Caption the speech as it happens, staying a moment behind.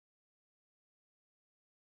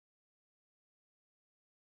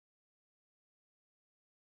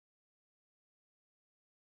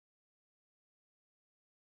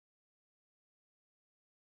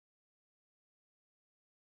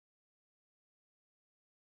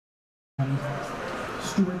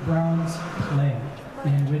Stuart Brown's play,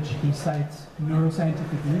 in which he cites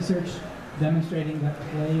neuroscientific research demonstrating that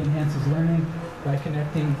play enhances learning by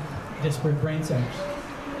connecting disparate brain centers.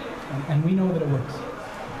 And we know that it works.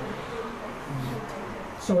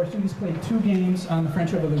 So our students played 2 games on the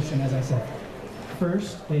French Revolution, as I said.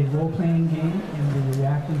 First, a role-playing game in the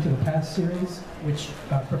Reacting to the Past series, which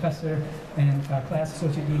Professor and Class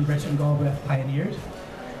Associate Dean Gretchen Galbraith pioneered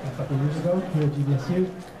a couple years ago here at GBSU.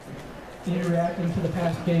 In Reacting to the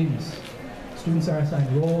Past games, students are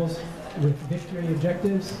assigned roles with victory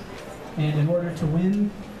objectives, and in order to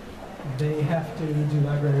win, they have to do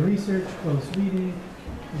library research, close reading,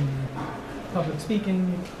 public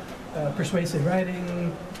speaking, persuasive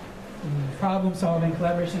writing, problem solving,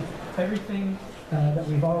 collaboration, everything that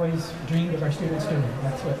we've always dreamed of our students doing.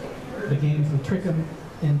 That's what the games would trick them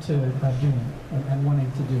into doing and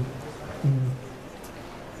wanting to do.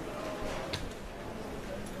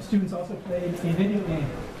 Students also played a video game,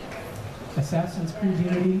 Assassin's Creed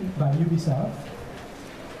Unity by Ubisoft.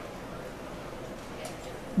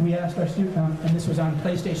 We asked our students, and this was on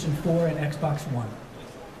PlayStation 4 and Xbox One.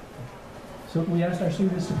 So we asked our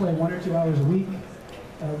students to play 1 or 2 hours a week.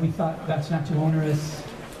 We thought that's not too onerous.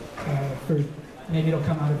 Maybe it'll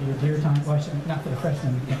come out of your dear time. Well, not for the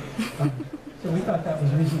freshmen. So we thought that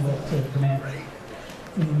was reasonable to demand.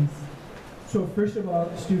 So first of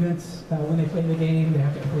all, students, when they play the game, they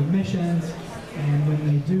have to complete missions. And when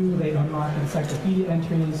they do, they unlock encyclopedia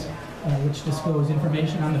entries, which disclose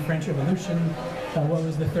information on the French Revolution, what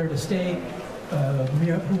was the Third Estate,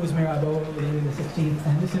 who was Mirabeau, Louis XVI,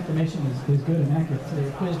 and this information is good and accurate. So they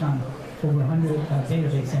were quizzed on over 100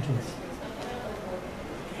 database entries.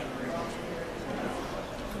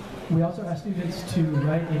 We also asked students to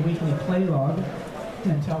write a weekly play log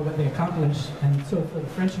and tell what they accomplished. And so for the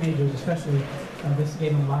French majors especially, this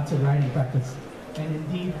gave them lots of writing practice. And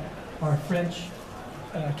indeed, our French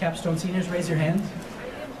capstone seniors, raise your hands.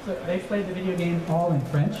 So they played the video game all in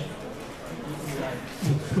French.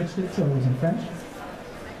 We switched it so it was in French.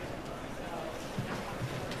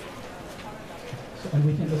 And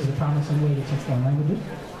we think this is a promising way to teach foreign languages.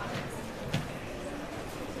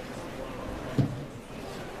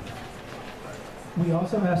 We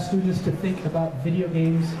also asked students to think about video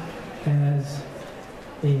games as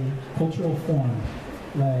a cultural form,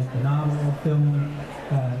 like a novel, film,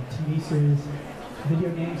 TV series.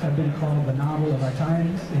 Video games have been called the novel of our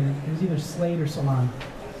times, and it was either Slate or Salon,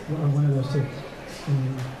 or one of those two.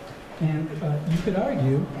 And you could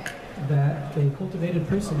argue that a cultivated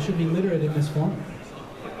person should be literate in this form.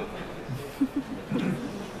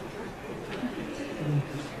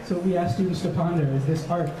 So we asked students to ponder, is this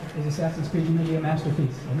art, is Assassin's Creed Unity a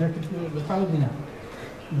masterpiece? And they're concluded with probably not.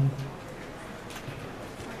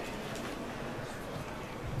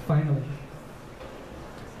 Finally,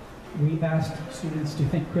 we asked students to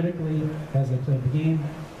think critically as they played the game.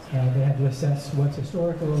 They had to assess what's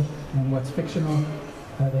historical and what's fictional.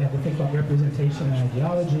 They had to think about representation and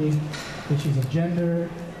ideology, issues of gender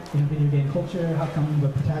in video game culture. How come the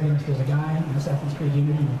protagonist was a guy in Assassin's Creed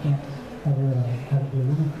Unity? You can't have it be a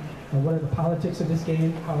woman. What are the politics of this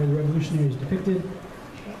game? How are the revolutionaries depicted?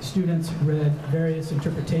 Students read various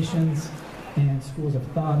interpretations and schools of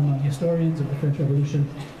thought among historians of the French Revolution,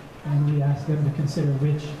 and we asked them to consider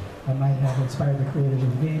which might have inspired the creators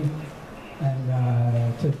of the game,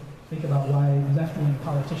 and to think about why left-wing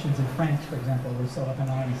politicians in France, for example, were so up in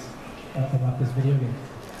arms about this video game.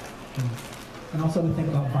 And also to think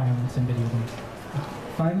about violence in video games.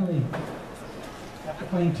 Finally, after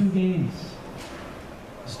playing 2 games,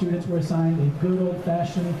 students were assigned a good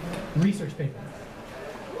old-fashioned research paper.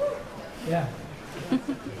 Yeah.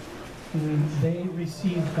 They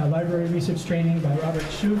received library research training by Robert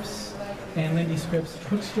Schufs and Lindy Scripps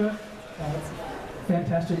Hoekstra.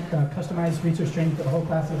 Fantastic customized research training for the whole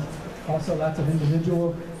classes. Also lots of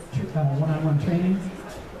individual one-on-one training.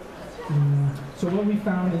 So what we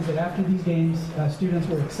found is that after these games, students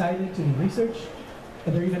were excited to do research.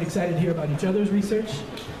 They're even excited to hear about each other's research.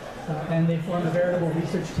 And they formed a veritable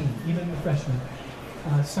research team, even the freshmen.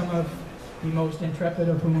 Some of the most intrepid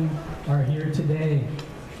of whom are here today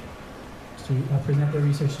to present their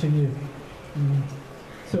research to you.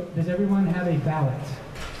 So does everyone have a ballot?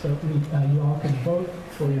 So you all can vote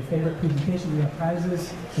for your favorite presentation. We have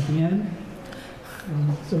prizes at the end.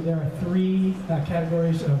 So there are 3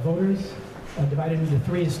 categories of voters, divided into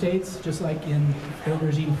 3 estates, just like in old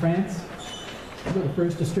regime France. So the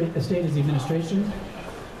first estate is the administration.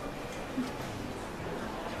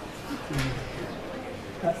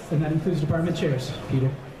 And that includes department chairs,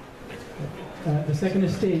 Peter. The second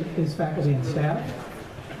estate is faculty and staff.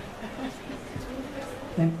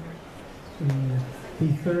 And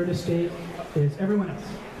The third estate is everyone else.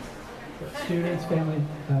 Students, family,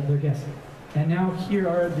 their guests. And now here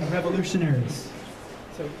are the revolutionaries.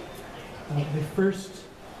 So the first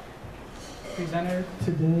presenter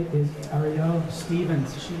today is Arielle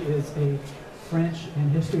Stevens. She is a French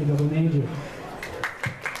and history double major.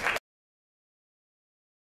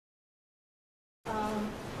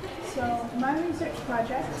 So my research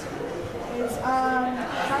project is on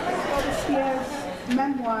Robespierre's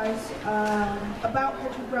memoirs about her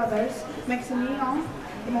two brothers, Maximilien,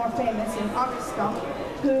 the more famous, and Augustin,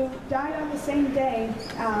 who died on the same day,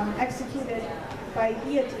 executed by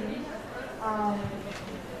guillotine,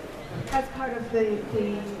 as part of the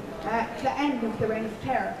end of the Reign of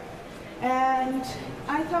Terror. And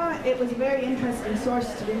I thought it was a very interesting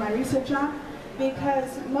source to do my research on,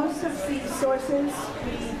 because most of the sources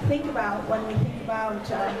we think about when we think about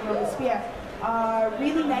Robespierre are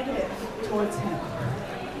really negative towards him.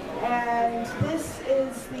 And this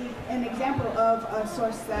is an example of a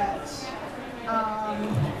source that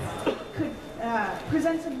could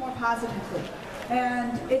present him more positively.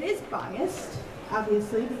 And it is biased,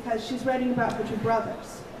 obviously, because she's writing about her two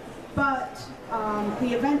brothers. But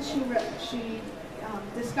the events she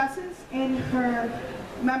discusses in her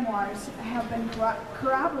memoirs have been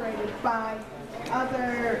corroborated by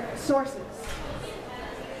other sources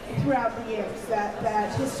throughout the years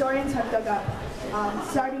that historians have dug up,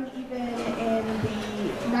 starting even in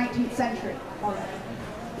the 19th century already.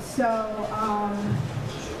 So,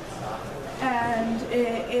 and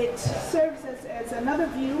it serves as another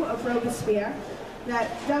view of Robespierre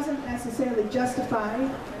that doesn't necessarily justify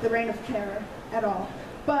the Reign of Terror at all,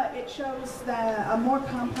 but it shows a more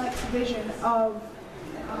complex vision of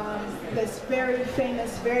this very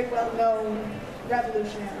famous, very well-known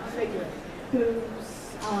revolutionary figure whose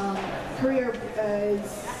career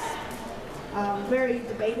is very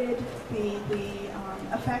debated. The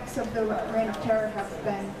effects of the Reign of Terror have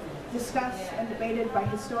been discussed and debated by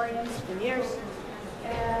historians for years,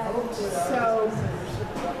 and so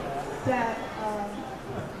that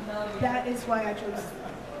is why I chose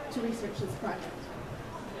to research this project.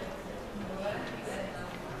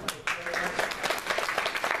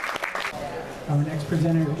 Our next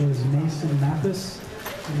presenter is Mason Mathis.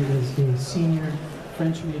 He is a senior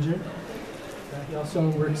French major. He also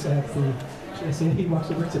works at he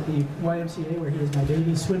also works at the YMCA, where he is my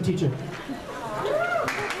baby swim teacher.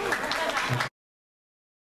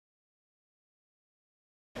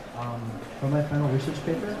 For my final research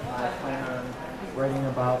paper, I plan on writing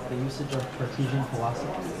about the usage of Cartesian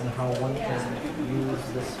philosophy and how one can use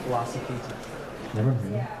this philosophy to... Never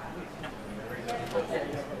heard.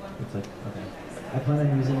 It's like, okay. I plan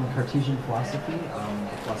on using Cartesian philosophy,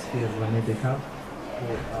 the philosophy of René Descartes,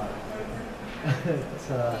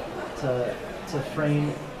 to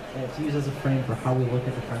frame, to use as a frame for how we look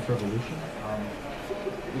at the French Revolution.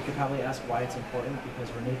 We could probably ask why it's important, because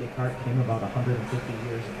René Descartes came about 150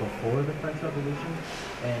 years before the French Revolution,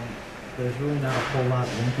 and there's really not a whole lot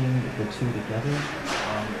linking the two together.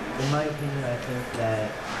 In my opinion, I think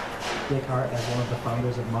that Descartes, as one of the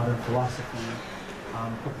founders of modern philosophy,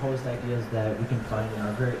 proposed ideas that we can find and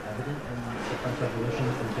are very evident in the French Revolution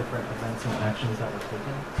through different events and actions that were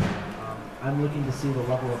taken. I'm looking to see the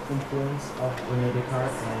level of influence of René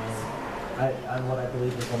Descartes and what I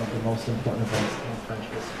believe is one of the most important events in French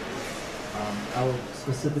history. I will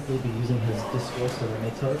specifically be using his discourse de la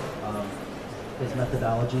méthode, his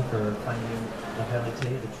methodology for finding la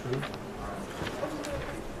vérité, the truth.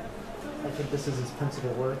 I think this is his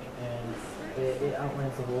principal work, and it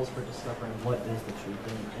outlines the rules for discovering what is the truth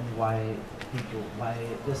and why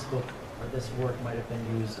this book or this work might have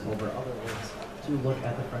been used over other works to look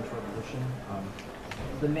at the French Revolution.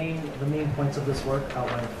 The main points of this work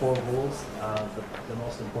outline 4 rules. The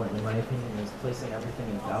most important, in my opinion, is placing everything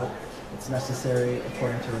in doubt. It's necessary,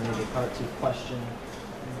 according to René Descartes, to question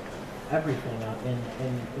everything. In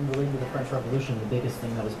relating to the French Revolution, the biggest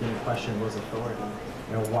thing that was being questioned was authority.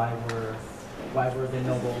 You know, why were the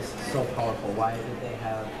nobles so powerful? Why did they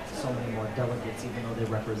have so many more delegates, even though they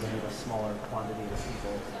represented a smaller quantity of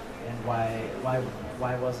people? And why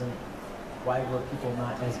were people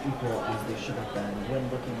not as equal as they should have been when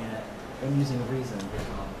using reason?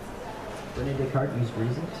 René Descartes used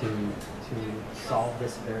reason to solve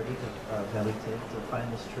this vérité, to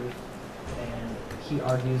find this truth. And he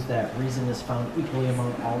argues that reason is found equally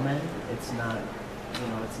among all men. It's not,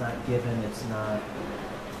 it's not given, it's not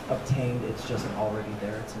obtained, it's just already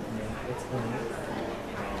there, it's innate.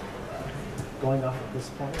 Going off of this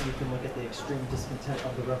point, we can look at the extreme discontent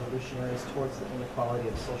of the revolutionaries towards the inequality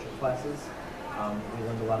of social classes. We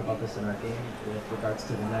learned a lot about this in our game with regards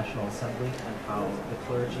to the National Assembly and how the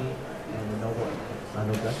clergy and the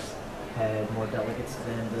noblesse had more delegates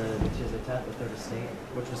than the tiers d'état, the third estate,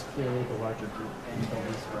 which was clearly the larger group and the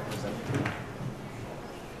least represented.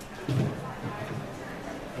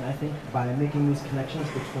 And I think by making these connections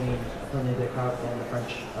between René Descartes and the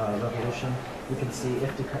French Revolution, we can see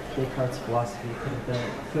if Descartes' philosophy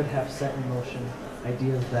could have set in motion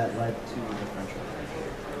ideas that led to the French Revolution.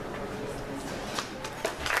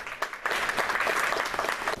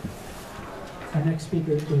 Our next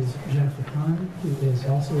speaker is Jennifer Kahn, who is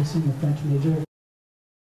also a senior French major.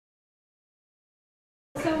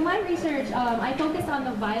 So my research, I focused on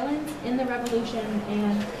the violence in the revolution,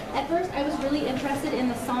 and at first I was really interested in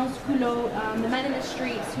the sans-culottes, the men in the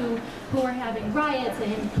streets who were having riots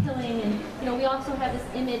and killing, and we also have this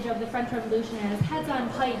image of the French Revolution as heads on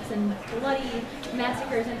pikes and bloody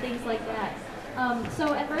massacres and things like that.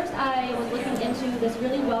 So at first I was looking into this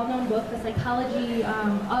really well-known book, The Psychology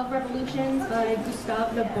of Revolutions by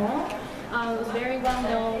Gustave Le Bon. It was very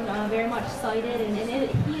well-known, very much cited, and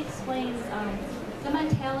he explains the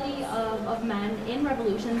mentality of men in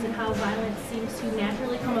revolutions and how violence seems to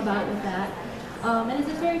naturally come about with that. And it's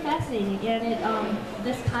just very fascinating, and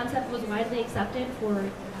this concept was widely accepted for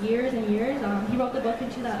years and years. He wrote the book in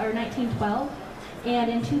 1912,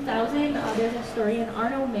 and in 2000, there's a historian,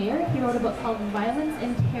 Arnaud Mayer. He wrote a book called Violence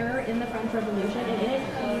and Terror in the French Revolution, and in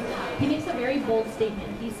it he makes a very bold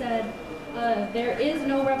statement. He said, there is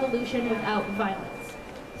no revolution without violence.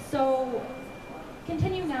 So,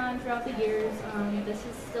 continuing on throughout the years, this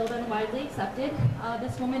has still been widely accepted.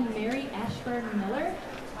 This woman, Mary Ashburn Miller,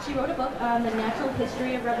 she wrote a book on the natural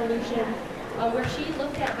history of revolution, where she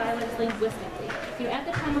looked at violence linguistically. At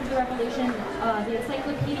the time of the revolution, the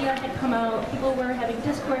encyclopedia had come out. People were having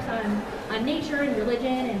discourse on nature and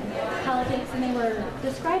religion and politics, and they were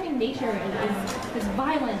describing nature as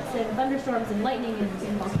violence and thunderstorms and lightning and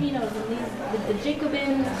volcanoes and the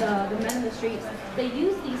Jacobins, the men in the streets. They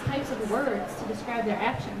used these types of words to describe their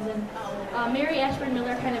actions, and Mary Ashburn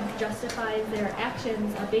Miller kind of justifies their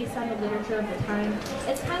actions based on the literature of the time.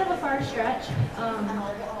 It's kind of a far stretch,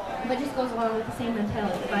 but just goes along with the same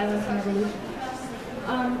mentality, violence and revolution.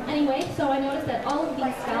 Anyway, so I noticed that all of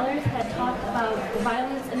these scholars had talked about the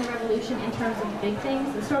violence in the revolution in terms of big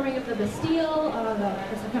things, the storming of the Bastille,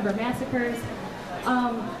 the September massacres.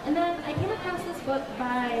 And then I came across this book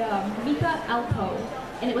by Mika Alpo,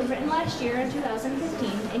 and it was written last year in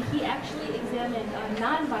 2015, and he actually examined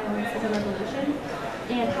nonviolence in the revolution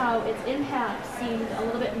and how its impact seemed a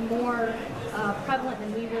little bit more prevalent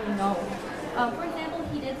than we really know. For example,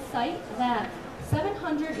 he did cite that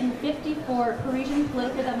 754 Parisian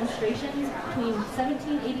political demonstrations between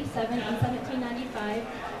 1787 and 1795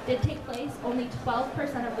 did take place. Only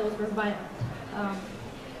 12% of those were violent.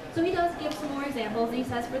 So he does give some more examples, and he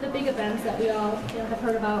says for the big events that we all have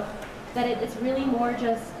heard about, that it's really more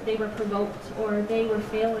just they were provoked or they were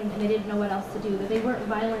failing and they didn't know what else to do, that they weren't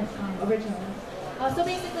violent originally. So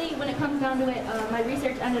basically, when it comes down to it, my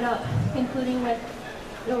research ended up concluding with,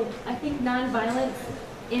 I think nonviolence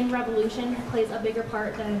in revolution plays a bigger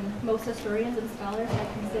part than most historians and scholars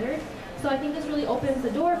have considered. So I think this really opens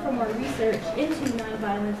the door for more research into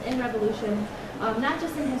nonviolence in revolution, not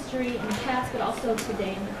just in history and the past, but also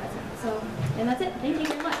today and the present. So, and that's it. Thank you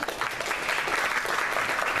very much.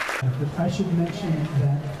 I should mention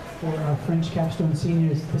that for our French capstone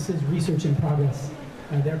seniors, this is research in progress.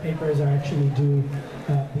 Their papers are actually due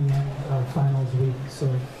at the end of finals week, so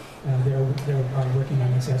they're working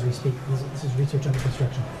on this as we speak. This is research under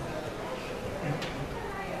construction.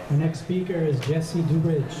 Our next speaker is Jesse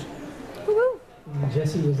Dubridge.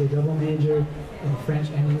 Jesse is a double major in French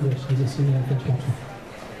and English. He's a senior in French capstone.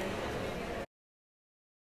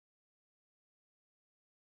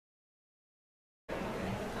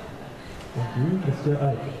 Thank you, Mr.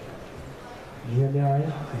 Ike. You hear me all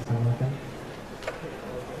right? Something like that?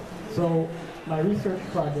 So, my research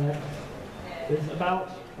project is about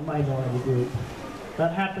a minority group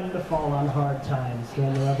that happened to fall on hard times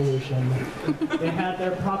during the revolution. They had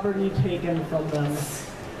their property taken from them,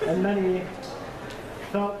 and many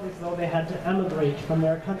felt as though they had to emigrate from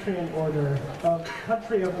their country of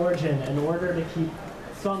origin in order to keep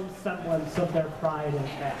some semblance of their pride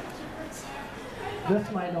intact. This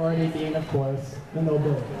minority being, of course, the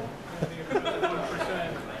nobility.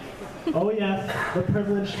 Oh yes, the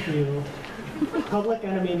privileged few. Public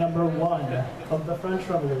enemy number one of the French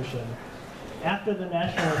Revolution. After the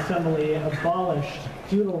National Assembly abolished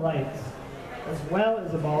feudal rights, as well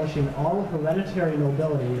as abolishing all hereditary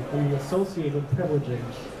nobility and the associated privileges,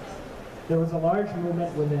 there was a large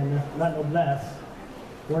movement within La Noblesse,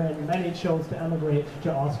 wherein many chose to emigrate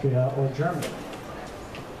to Austria or Germany.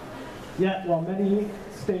 Yet, while many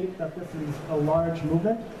state that this is a large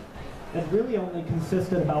movement, it really only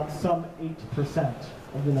consisted about some 8%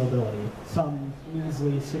 of the nobility, some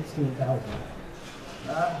measly 16,000.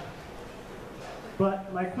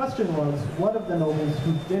 But my question was, what of the nobles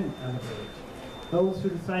who didn't emigrate? Those who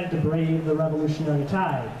decided to brave the revolutionary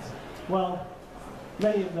tides? Well,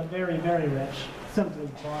 many of the very, very rich simply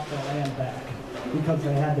bought their land back because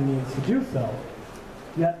they had the means to do so.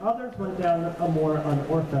 Yet others went down a more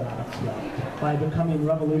unorthodox route by becoming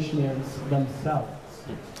revolutionaries themselves.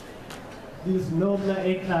 These nobles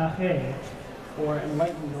éclairés, or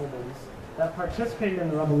enlightened nobles, that participated in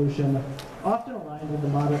the revolution often aligned with the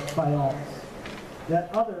moderate fayals. Yet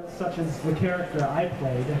others, such as the character I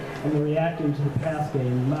played in the reacting to the past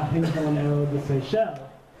game, Marie-Jeanne de Seychelles,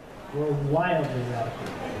 were wildly radical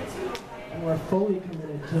and were fully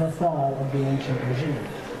committed to the fall of the ancient regime.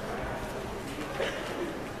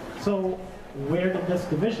 So, where did this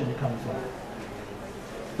division come from?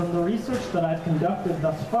 From the research that I've conducted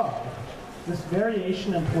thus far, this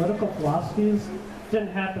variation in political philosophies didn't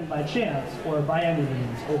happen by chance or by any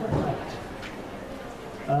means overnight.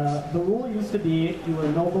 The rule used to be you were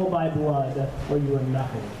noble by blood or you were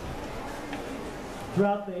nothing.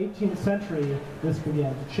 Throughout the 18th century, this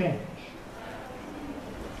began to change.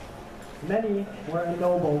 Many were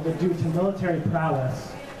ennobled due to military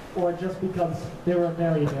prowess or just because they were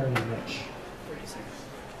very, very rich. 30 seconds.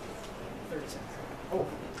 30 seconds. Oh.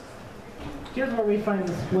 Here's where we find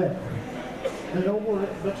the split.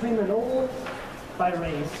 Between the nobles by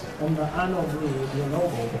race and the anobli, the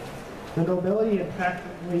ennobled, the nobility had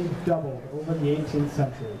practically doubled over the 18th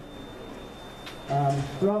century.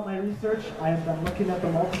 Throughout my research, I have been looking at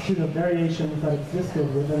the multitude of variations that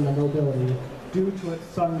existed within the nobility due to its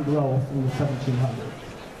sudden growth in the 1700s.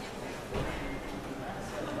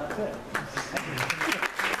 That's it.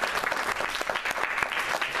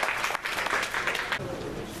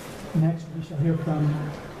 Next, we shall hear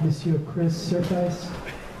from Monsieur Chris Surface,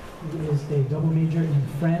 who is a double major in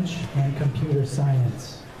French and computer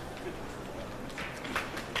science.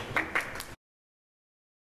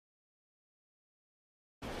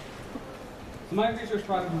 So my research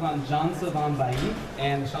project was on Jean-Sylvain Bailly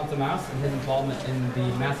and the Champ de Mars and his involvement in the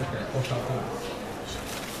massacre at Champ de Mars.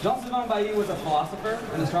 Jean-Sylvain Bailly was a philosopher,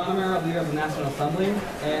 an astronomer, a leader of the National Assembly,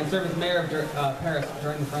 and served as mayor of Paris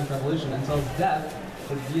during the French Revolution until his death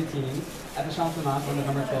was guillotined at the Champ de Mars on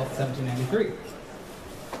November 12, 1793.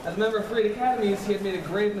 As a member of 3 academies, he had made a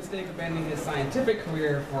grave mistake abandoning his scientific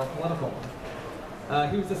career for a political one.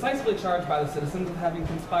 He was decisively charged by the citizens with having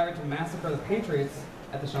conspired to massacre the patriots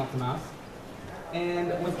at the Champ de Mars,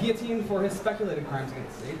 and was guillotined for his speculated crimes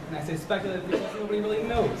against the state. And I say speculated because nobody really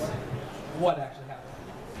knows what actually happened.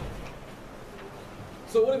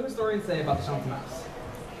 So what do historians say about the Champ de Mars?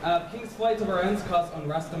 The king's flight to Varennes caused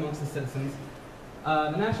unrest amongst the citizens.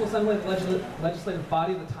 The National Assembly, the legislative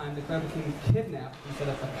body of the time, declared the king kidnapped instead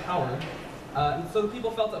of a coward. And so the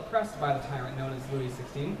people felt oppressed by the tyrant known as Louis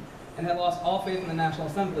XVI, and had lost all faith in the National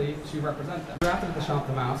Assembly to represent them. Drafted at the Champ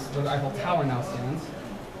de Mars, where the Eiffel Tower now stands,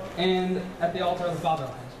 and at the altar of the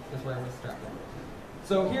fatherland is where it was drafted.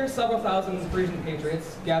 So here, several thousand Parisian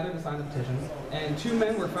patriots gathered to sign the petitions, and 2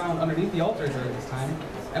 men were found underneath the altar during this time,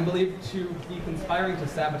 and believed to be conspiring to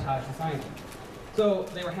sabotage the signing. So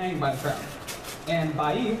they were hanged by the crowd. And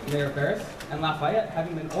Bailly, mayor of Paris, and Lafayette,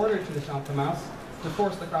 having been ordered to the Champ de Mars to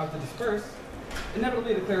force the crowd to disperse,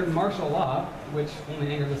 inevitably declared martial law, which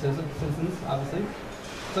only angered the citizens, obviously.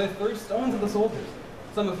 So they threw stones at the soldiers,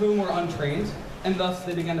 some of whom were untrained, and thus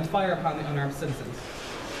they began to fire upon the unarmed citizens.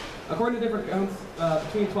 According to different accounts,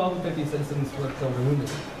 between 12 and 50 citizens were killed or wounded.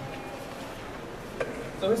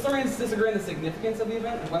 So historians disagree on the significance of the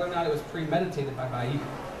event and whether or not it was premeditated by Bailly.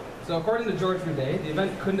 So according to Georges Roudet, the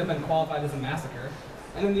event couldn't have been qualified as a massacre,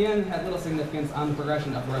 and in the end had little significance on the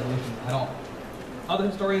progression of the revolution at all. Other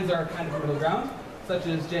historians are kind of middle ground, such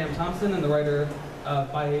as J.M. Thompson and the writer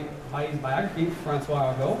of Bailly's biography,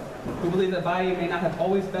 Francois Argot, who believe that Bailly may not have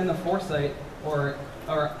always been the foresight or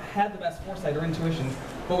had the best foresight or intuition,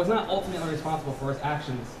 but was not ultimately responsible for his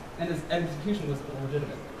actions, and his execution was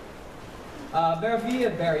illegitimate. Vervi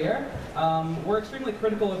and Barriere were extremely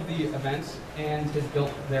critical of the event and his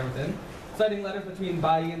guilt there within, citing letters between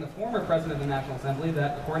Bailly and the former president of the National Assembly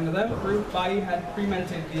that, according to them, proved Bailly had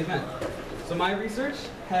premeditated the event. So my research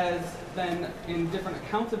has been in different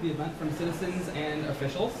accounts of the event from citizens and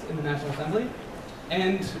officials in the National Assembly,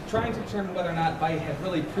 and trying to determine whether or not Bailly had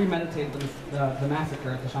really premeditated the massacre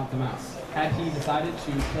at the Champ de Mars. Had he decided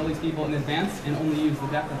to kill these people in advance and only use the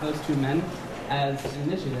death of those 2 men as an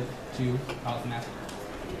initiative to cause the massacre?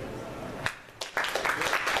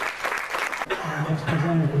 Our next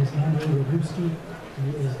presenter is Andrew Rogowski,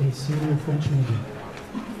 who is a senior French major.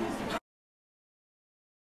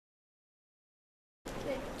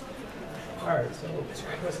 All right, so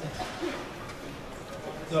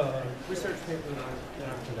the research paper that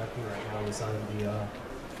I'm conducting right now is on the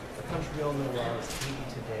country we all know well as Haiti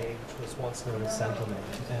today, which was once known as Sentiment,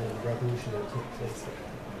 and the revolution that took place there.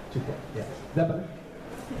 Yeah. Is that better?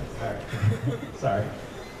 All right. Sorry.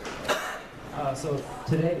 So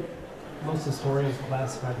today, most historians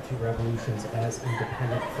classify the two revolutions as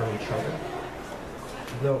independent from each other.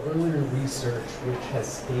 Though earlier research, which has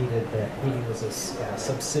stated that Haiti was a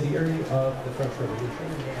subsidiary of the French Revolution,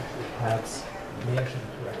 may actually be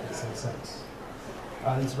correct in some sense.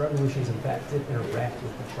 These revolutions, in fact, did interact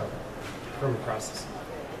with each other from across the sea.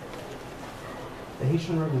 The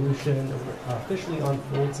Haitian Revolution officially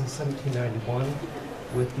unfolds in 1791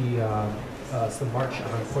 with the March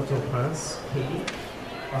on Port-au-Prince, Haiti,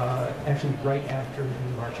 actually right after the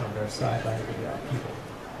March on Versailles by the people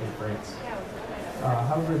in France.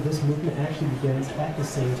 However, this movement actually begins at the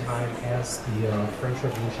same time as the French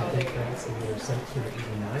Revolution in France in the year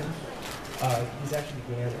 1789. These actually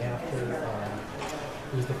began after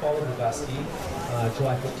it was the fall of the Bastille,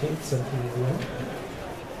 July 15th,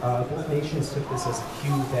 1781. Both nations took this as a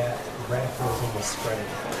cue that radicalism was spreading.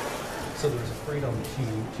 So there was a freedom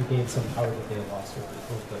to gain some power that they had lost over the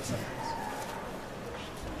centuries.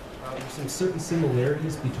 There's some certain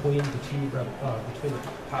similarities between between the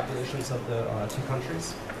populations of the two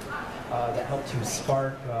countries that helped to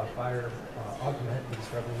spark, augment these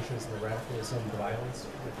revolutions and the radicalism, the violence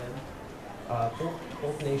within.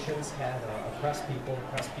 Both nations had oppressed people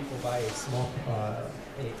by a small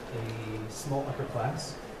upper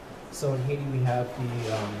class. So in Haiti we have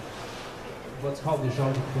the what's called the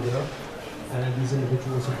gens de couleur, and these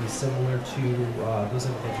individuals would be similar to those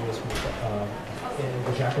individuals in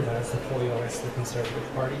the Jacobins, the Feuillants, the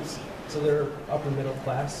conservative parties. So they're upper middle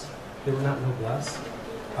class. They were not noblesse.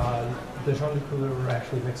 The gens de couleur were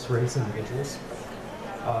actually mixed race individuals.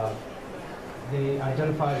 They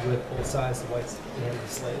identified with both sides, the whites and the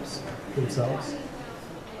slaves themselves.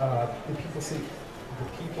 The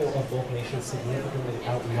people of both nations significantly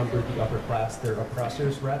outnumbered the upper class, their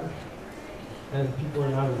oppressors rather. And people are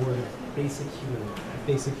not awarded basic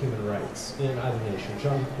human rights in either nation.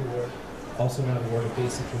 Gens de couleur also not awarded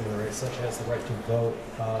basic human rights, such as the right to vote.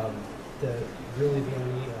 The only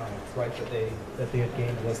right that they had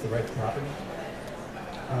gained was the right to property.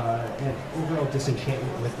 And overall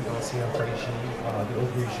disenchantment with the ancien regime, the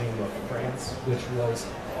old regime of France, which was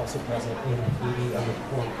also present in Haiti under the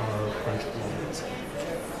form of French colonialism.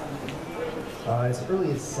 As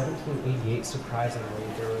early as 1788, surprisingly,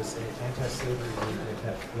 there was an anti-slavery movement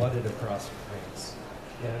that flooded across France.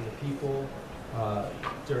 And the people,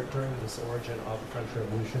 during this origin of the French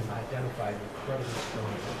Revolution, identified incredibly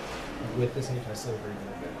strongly with this anti-slavery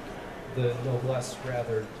movement. The noblesse,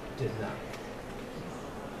 rather, did not.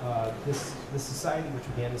 This society which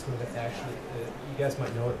began this movement, actually, you guys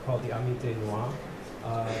might know it, called the Amitié Noire,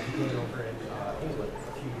 began over in England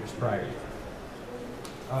a few years prior.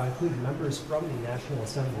 Included members from the National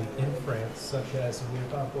Assembly in France, such as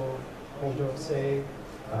Mirabeau, Condorcet,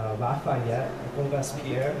 Lafayette,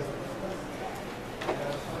 Robespierre.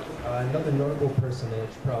 Another notable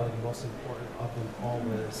personage, probably the most important of them all,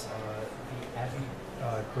 was the Abbé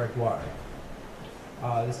Gregoire.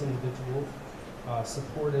 This individual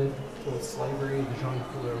supported both slavery, the gens de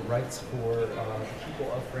couleur rights for the people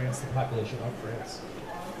of France, the population of France.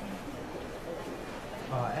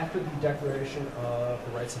 After the Declaration of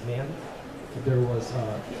the Rights of Man, there was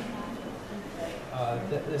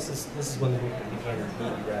this is when the movement began in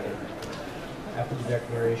Haiti, rather. After the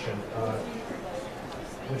Declaration,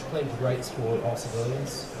 which claimed rights for all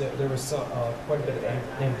civilians, there was quite a bit of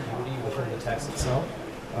ambiguity within the text itself,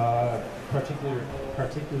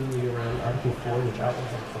 particularly around Article 4, which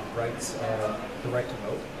outlines the right to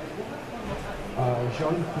vote.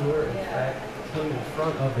 Gens de couleur, in fact, came in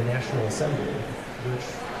front of the National Assembly, which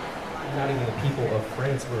not even the people of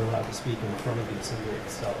France were allowed to speak in front of the assembly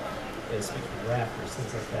itself. They speak from rafters,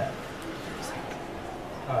 things like that.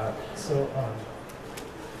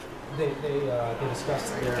 They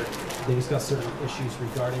discussed certain issues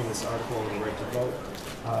regarding this article on the right to vote.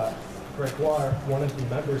 Gregoire, one of the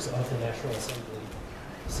members of the National Assembly,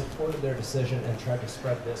 supported their decision and tried to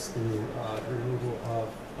spread this through the removal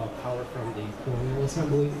of power from the colonial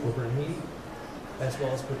assembly over in Haiti, as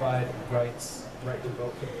well as provide right to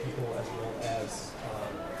vote for the people, as well as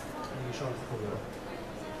the gens de couleur.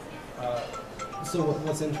 So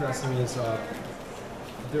what's interesting is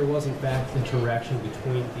there was in fact interaction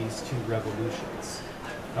between these two revolutions,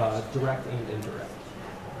 direct and indirect.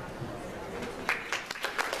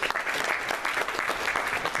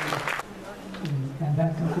 And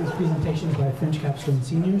that concludes presentation. presentations by French capstone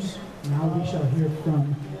seniors. Now we shall hear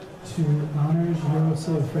from two honors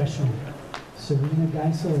EuroCiv freshmen. Serena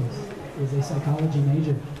Geisel is a psychology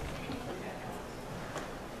major.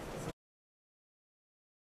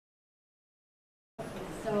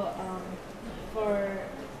 So for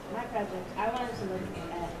my project, I wanted to look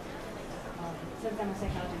at, since I'm a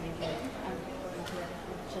psychology major, I'm going to work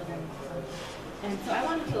with children. And so I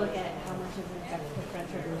wanted to look at how much of an effect the French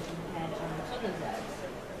Revolution had on children's lives.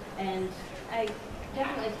 And I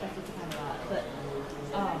definitely expected to find a lot, but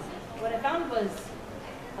what I found was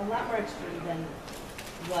a lot more extreme than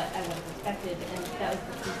what I would have expected, and that was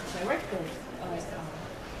the thesis I worked with.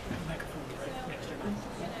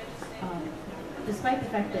 Despite the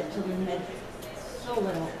fact that children had so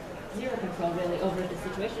little, zero control really over the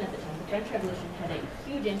situation at the time, the French Revolution had a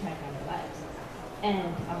huge impact on their lives.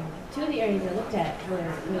 And two of the areas I looked at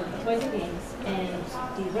were with toys and games and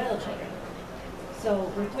the royal children.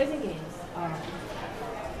 So with toys and games,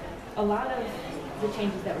 a lot of the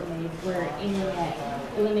changes that were made were aiming at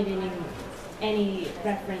eliminating any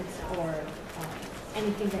reference or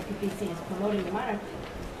anything that could be seen as promoting the monarchy.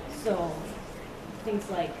 So things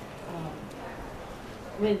like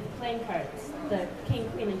with playing cards, the king,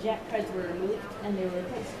 queen, and jack cards were removed, and they were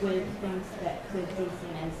replaced with things that could be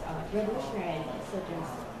seen as revolutionary ideas, such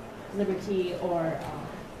as liberty or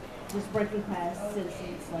just working class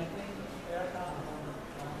citizens, like,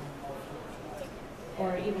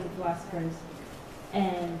 or even philosophers.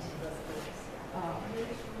 And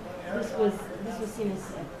this was seen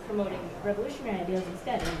as promoting revolutionary ideals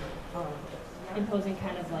instead, and imposing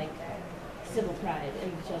kind of like civil pride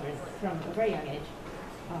in children from a very young age.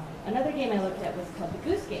 Another game I looked at was called the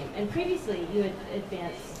Goose Game, and previously you would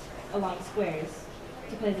advance along squares.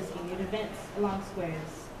 To play this game, you'd advance along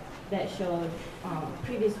squares that showed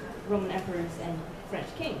previous Roman emperors and French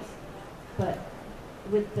kings. But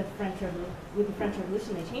with the French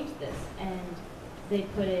Revolution, they changed this, and they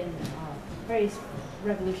put in various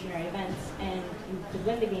revolutionary events, and you could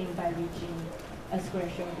win the game by reaching a square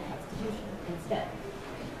showing the Constitution instead.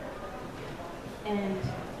 And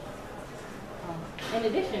in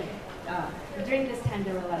addition, during this time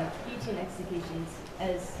there were a lot of guillotine executions,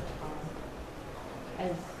 as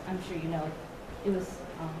I'm sure you know. It was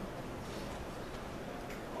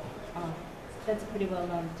that's a pretty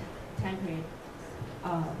well-known time period,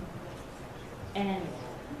 and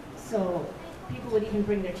so people would even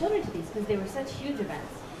bring their children to these because they were such huge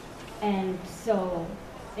events. And so,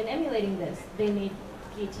 in emulating this, they made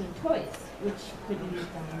guillotine toys, which could be used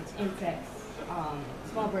on insects,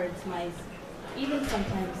 small birds, mice, even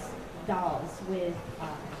sometimes dolls with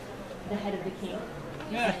the head of the king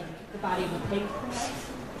and the body of a pig, perhaps.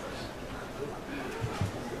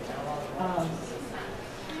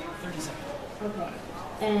 Okay.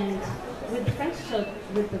 And with the French children,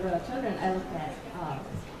 with the royal children, I looked at,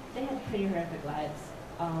 they had pretty horrific lives.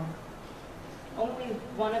 Only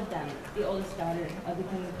one of them, the oldest daughter of the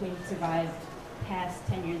king and queen, survived past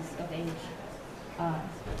 10 years of age.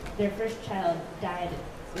 Their first child died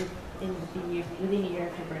within a year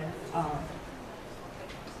of her birth.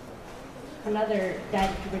 Another died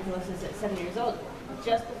of tuberculosis at 7 years old,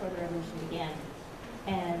 just before the revolution began.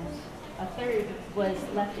 And a third was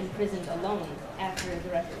left imprisoned alone after the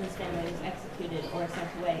rest of his family was executed or sent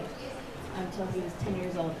away, until he was 10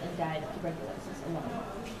 years old and died of tuberculosis alone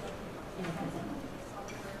in a prison.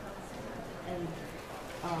 And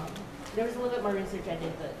there was a little bit more research I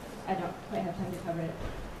did, but I don't quite have time to cover it.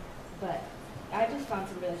 But I just found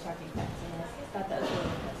some really shocking facts, and I thought that was really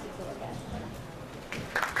interesting to look at.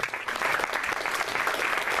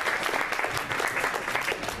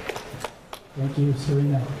 Thank you,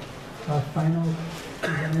 Serena. Our final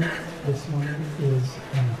presenter this morning is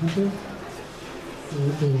Anna Hunter,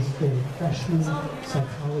 who is a freshman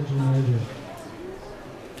psychology major.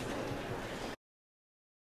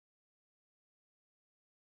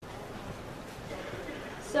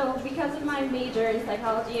 So because of my major in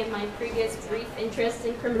psychology and my previous brief interest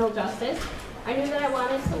in criminal justice, I knew that I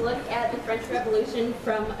wanted to look at the French Revolution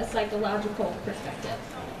from a psychological perspective.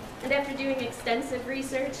 And after doing extensive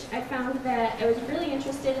research, I found that I was really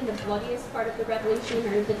interested in the bloodiest part of the revolution,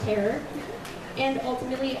 or the terror. And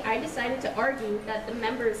ultimately, I decided to argue that the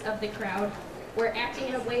members of the crowd were acting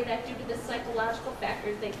in a way that, due to the psychological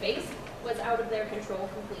factors they faced, was out of their control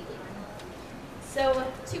completely. So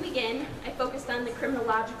to begin, I focused on the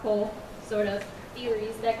criminological sort of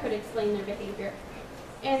theories that could explain their behavior.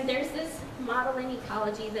 And there's this model in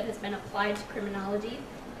ecology that has been applied to criminology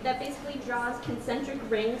that basically draws concentric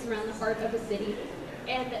rings around the heart of a city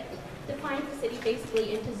and defines the city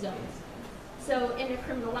basically into zones. So in a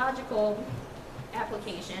criminological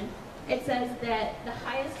application, it says that the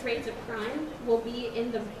highest rates of crime will be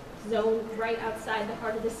in the zone right outside the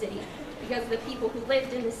heart of the city, because the people who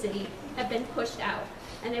lived in the city have been pushed out,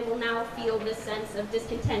 and they will now feel this sense of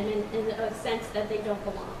discontentment and a sense that they don't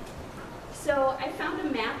belong. So I found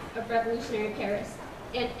a map of revolutionary Paris,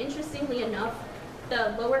 and interestingly enough,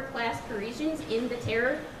 the lower class Parisians in the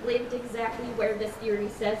terror lived exactly where this theory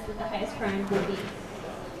says that the highest crime will be.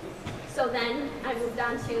 So then I moved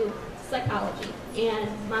on to psychology and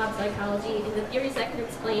mob psychology and the theories that could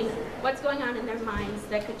explain what's going on in their minds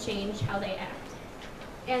that could change how they act.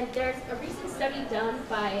 And there's a recent study done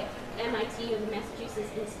by MIT and the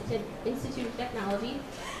Massachusetts Institute of Technology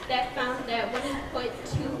that found that when you put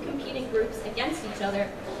two competing groups against each other,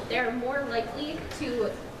 they're more likely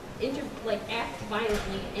to act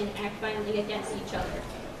violently against each other.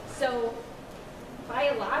 So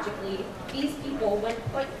biologically, these people, when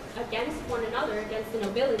put against one another, against the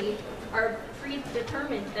nobility, are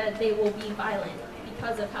predetermined that they will be violent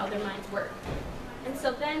because of how their minds work. And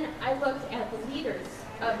so then I looked at the leaders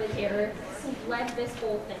of the terror who led this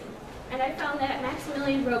whole thing. And I found that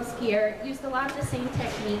Maximilien Robespierre used a lot of the same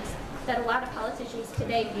techniques that a lot of politicians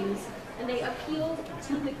today use, and they appealed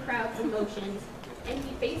to the crowd's emotions. And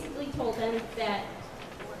he basically told them that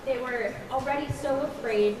they were already so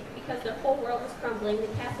afraid because their whole world was crumbling, the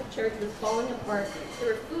Catholic Church was falling apart, there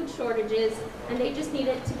were food shortages, and they just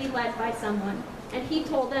needed to be led by someone. And he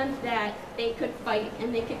told them that they could fight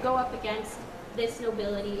and they could go up against this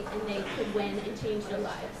nobility and they could win and change their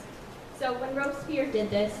lives. So when Robespierre did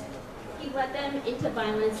this, he led them into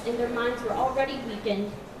violence, and their minds were already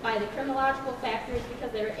weakened by the criminological factors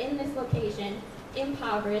because they were in this location,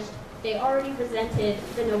 impoverished, they already resented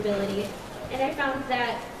the nobility. And I found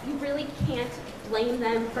that you really can't blame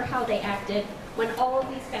them for how they acted when all of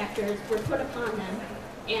these factors were put upon them,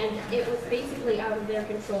 and it was basically out of their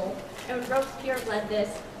control. And when Robespierre led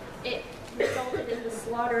this, it resulted in the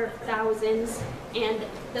slaughter of thousands, and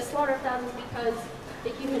the slaughter of thousands because the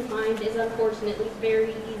human mind is unfortunately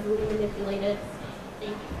very easily manipulated.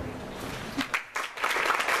 Thank you.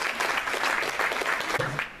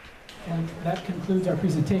 And that concludes our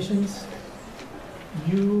presentations.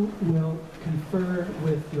 You will confer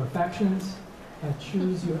with your factions,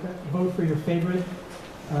 vote for your favorite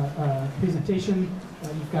presentation.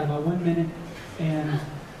 You've got about 1 minute, and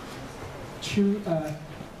choose a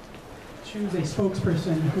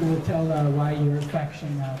spokesperson who will tell why your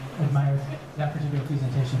faction admires that particular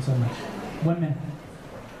presentation so much. 1 minute.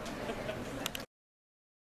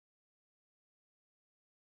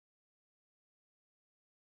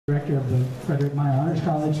 Director of the Frederick Meyer Honors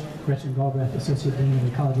College, Gretchen Galbraith, Associate Dean of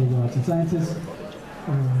the College of Liberal Arts and Sciences.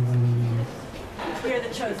 We are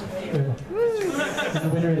the chosen few. And the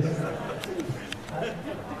winner is...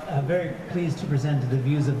 I'm very pleased to present the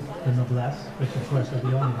views of the noblesse, which of course are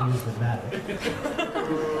the only views that matter.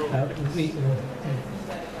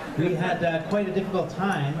 We had quite a difficult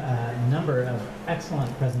time, a number of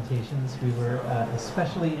excellent presentations. We were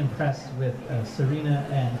especially impressed with Serena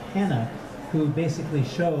and Hannah, who basically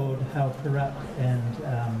showed how corrupt and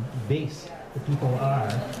base the people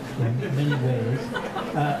are in many ways.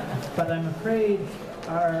 But I'm afraid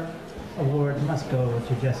our award must go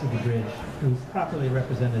to Jessie DeBridge, who properly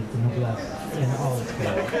represented the noblesse in all its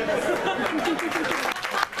ways.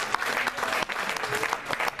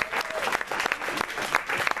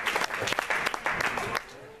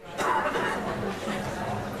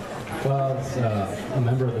 Well, as a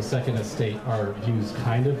member of the Second Estate, our views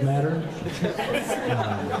kind of matter.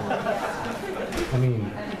 I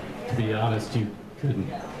mean, to be honest, you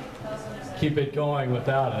couldn't keep it going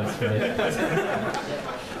without us, right?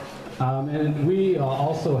 And we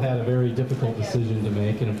also had a very difficult decision to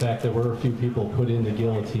make, and in fact, there were a few people put in the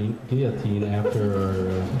guillotine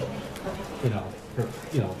after,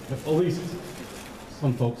 at least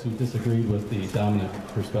some folks who disagreed with the dominant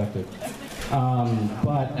perspective.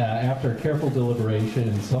 But after careful deliberation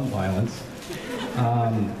and some violence,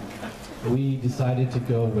 we decided to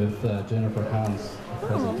go with Jennifer Hahn's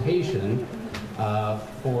presentation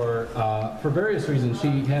for various reasons.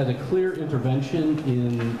 She had a clear intervention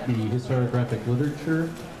in the historiographic literature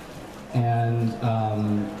and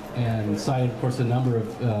cited, of course, a number of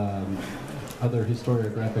other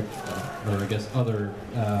historiographic, or I guess other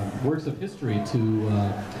works of history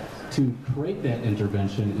to create that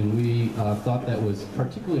intervention, and we thought that was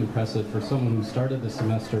particularly impressive for someone who started the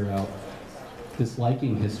semester out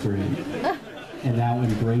disliking history and now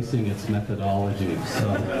embracing its methodology.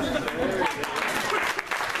 So.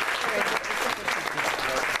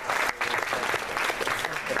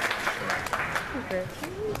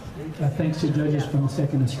 Thanks to judges from the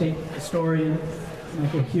Second Estate, historian,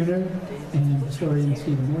 Michael Huter, and historian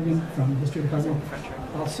Stephen Morgan from the History Department.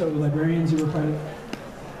 Also, librarians who were part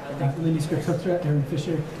of Lindy Scripps-Hoekstra, Aaron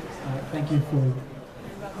Fisher. Thank you for...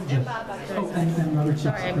 and Robert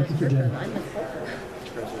Chips. Thank you for Jen.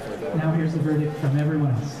 Now here's the verdict from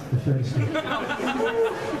everyone else, the third state.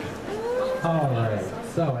 All right.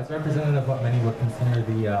 So, as representative of what many would consider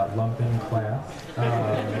the lumpen class,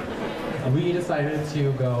 we decided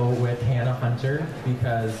to go with Hannah Hunter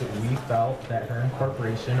because we felt that her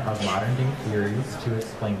incorporation of modern-day theories to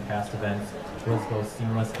explain past events was both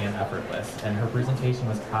seamless and effortless, and her presentation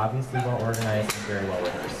was obviously well organized and very well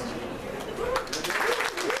rehearsed.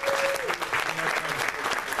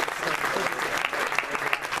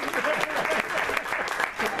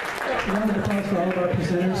 A round of applause for all of our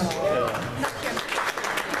presenters.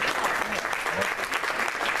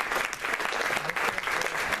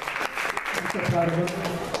 I'm so proud of them.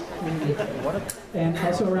 And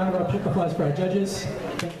also a round of applause for our judges,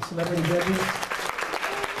 celebrity judges.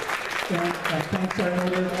 And thanks to our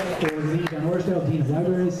noted for Lee Van Orsdale, Dean of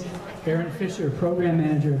Libraries, Aaron Fisher, Program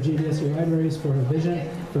Manager of GDSU Libraries, for her vision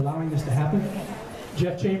for allowing this to happen.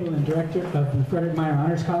 Jeff Chamberlain, Director of the Frederick Meyer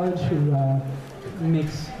Honors College, who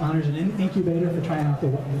makes honors an incubator for trying out the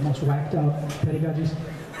most whacked out pedagogies.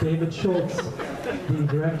 David Schultz, the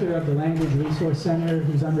Director of the Language Resource Center,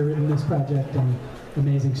 who's underwritten this project and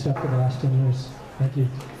amazing stuff for the last 10 years. Thank you.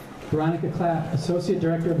 Veronica Clapp, Associate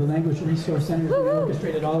Director of the Language Resource Center, who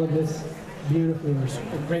orchestrated all of this beautifully. We're so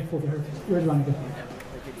grateful to her. Where's Veronica?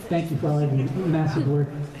 Thank you for all of your massive work.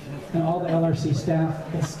 And all the LRC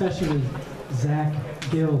staff, especially Zach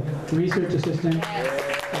Gill, Research Assistant,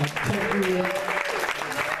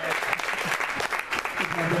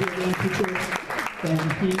 teacher,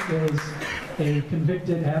 and he is a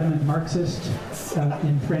convicted, adamant Marxist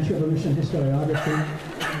in French Revolution historiography.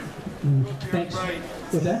 Thanks.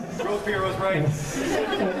 What's that? Robespierre was right.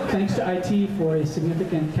 Thanks to IT for a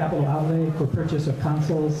significant capital outlay for purchase of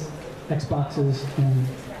consoles, Xboxes, and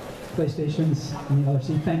PlayStations in the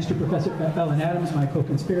LRC. Thanks to Professor Ellen Adams, my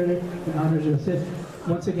co-conspirator, in honors of Sid.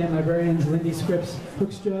 Once again, librarians Lindy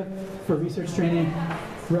Scripps-Hoekstra for research training,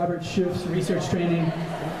 Robert Schuff's research training,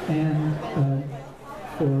 and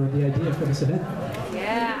for the idea for this event.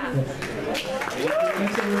 Yeah.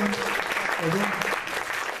 Thanks, everyone.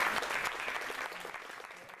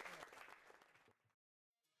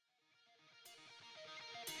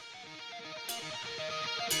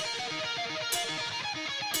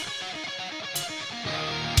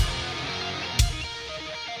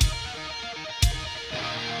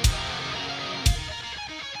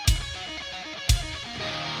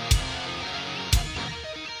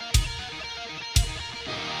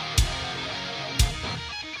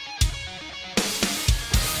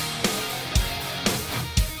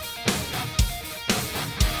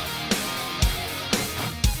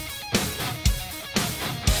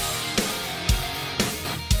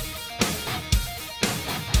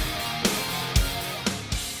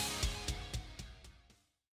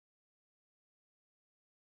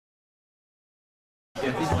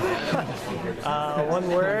 One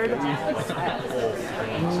word.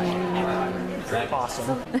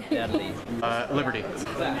 Awesome. Liberty.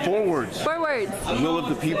 4 words. 4 words. Will of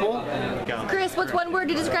the people. Chris, what's one word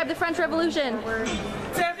to describe the French Revolution?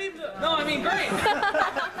 No, I mean great.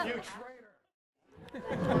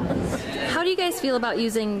 How do you guys feel about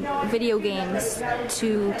using video games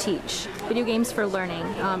to teach? Video games for learning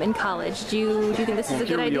in college. Do you think this is a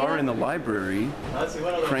good idea? Here we are in the library,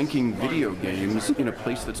 cranking video games in a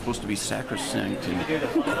place that's supposed to be sacrosanct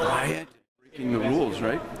and quiet, breaking the rules,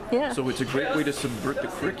 right? Yeah. So it's a great way to subvert the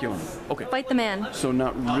curriculum. Okay. Fight the man. So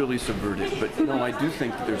not really subvert it, but no, I do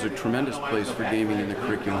think that there's a tremendous place for gaming in the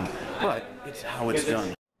curriculum, but it's how it's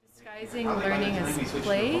done. Disguising learning as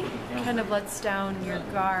play kind of lets down your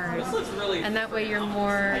guard, and that way you're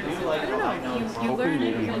more, I don't know, you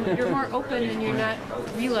learn, you're more open and you're not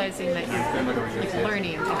realizing that you're like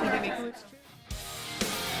learning. I think that makes sense.